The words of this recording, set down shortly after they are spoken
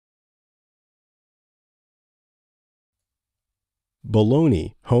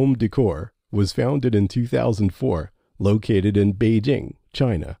Boloni Home Decor was founded in 2004, located in Beijing,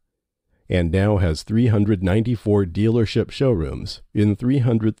 China, and now has 394 dealership showrooms in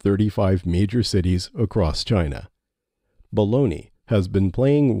 335 major cities across China. Boloni has been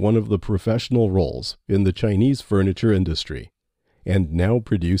playing one of the professional roles in the Chinese furniture industry and now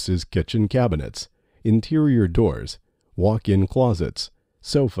produces kitchen cabinets, interior doors, walk-in closets,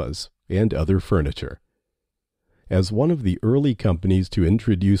 sofas, and other furniture. As one of the early companies to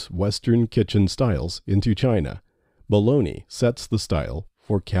introduce Western kitchen styles into China, Boloni sets the style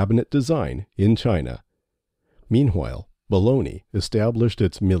for cabinet design in China. Meanwhile, Boloni established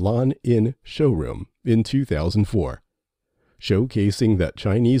its Milan Inn showroom in 2004, showcasing that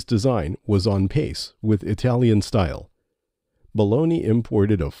Chinese design was on pace with Italian style. Boloni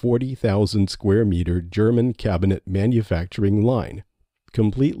imported a 40,000 square meter German cabinet manufacturing line,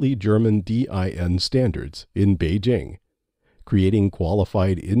 completely German DIN standards in Beijing, creating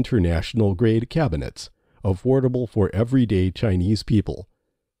qualified international-grade cabinets affordable for everyday Chinese people.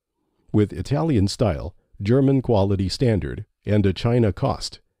 With Italian style, German quality standard, and a China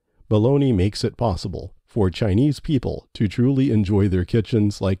cost, Boloni makes it possible for Chinese people to truly enjoy their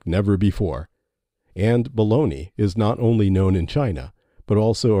kitchens like never before. And Boloni is not only known in China, but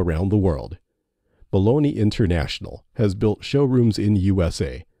also around the world. Boloni International has built showrooms in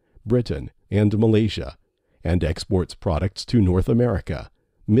USA, Britain, and Malaysia, and exports products to North America,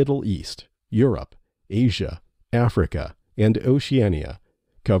 Middle East, Europe, Asia, Africa, and Oceania,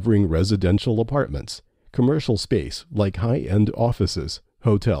 covering residential apartments, commercial space like high-end offices,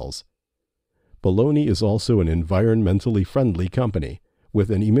 hotels. Boloni is also an environmentally friendly company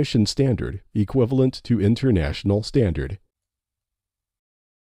with an emission standard equivalent to international standard.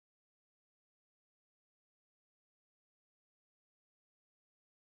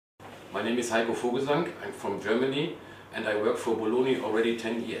 My name is Heiko Vogelsang, I'm from Germany and I work for Boloni already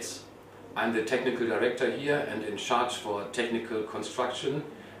 10 years. I'm the technical director here and in charge for technical construction,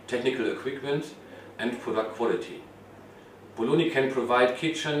 technical equipment and product quality. Boloni can provide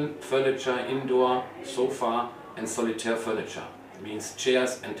kitchen, furniture, indoor, sofa and solitaire furniture, means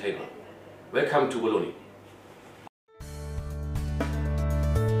chairs and table. Welcome to Boloni.